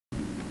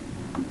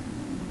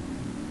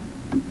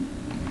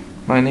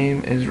My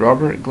name is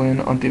Robert Glenn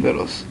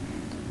Ontiveroz.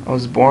 I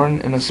was born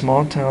in a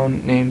small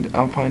town named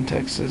Alpine,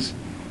 Texas,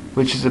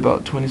 which is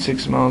about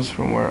 26 miles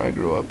from where I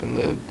grew up and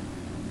lived.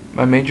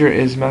 My major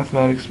is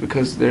mathematics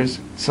because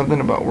there's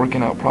something about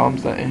working out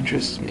problems that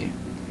interests me.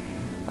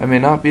 I may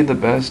not be the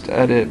best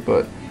at it,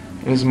 but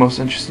it is the most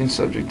interesting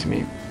subject to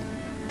me.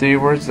 3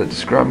 words that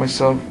describe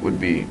myself would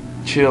be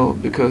chill,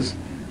 because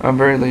I'm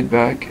very laid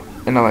back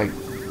and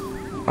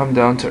I'm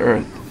down to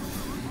earth.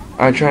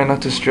 I try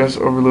not to stress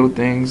over little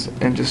things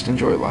and just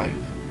enjoy life.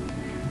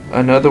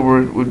 Another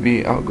word would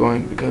be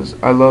outgoing, because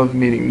I love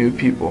meeting new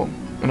people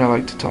and I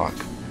like to talk.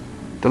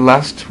 The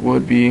last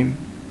would be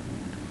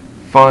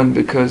fun,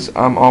 because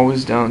I'm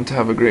always down to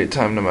have a great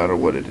time no matter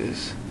what it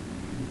is.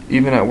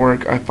 Even at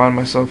work, I find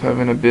myself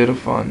having a bit of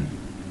fun.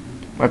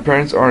 My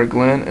parents are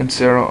Glenn and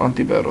Sarah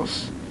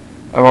Ontiveroz.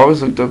 I've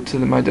always looked up to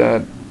my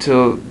dad.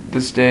 Till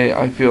this day,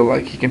 I feel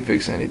like he can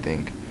fix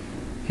anything.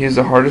 He is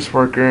the hardest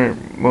worker,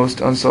 most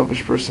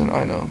unselfish person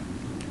I know.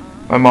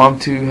 My mom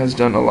too has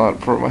done a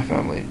lot for my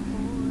family.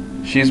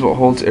 She's what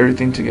holds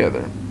everything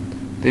together.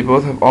 They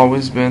both have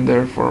always been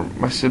there for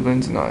my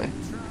siblings and I.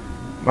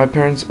 My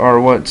parents are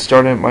what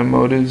started my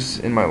motives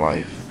in my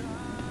life.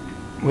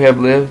 We have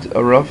lived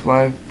a rough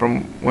life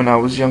from when I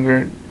was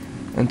younger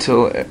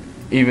until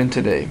even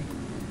today.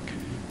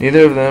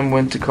 Neither of them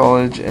went to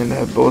college and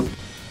have both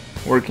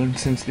working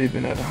since they've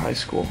been out of high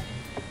school.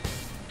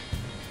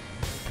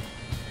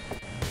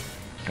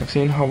 I've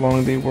seen how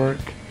long they work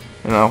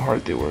and how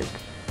hard they work.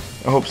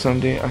 I hope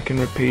someday I can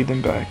repay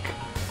them back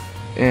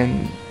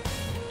and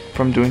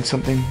from doing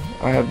something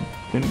I have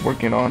been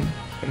working on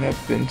and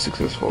have been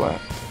successful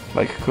at,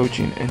 like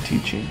coaching and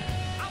teaching.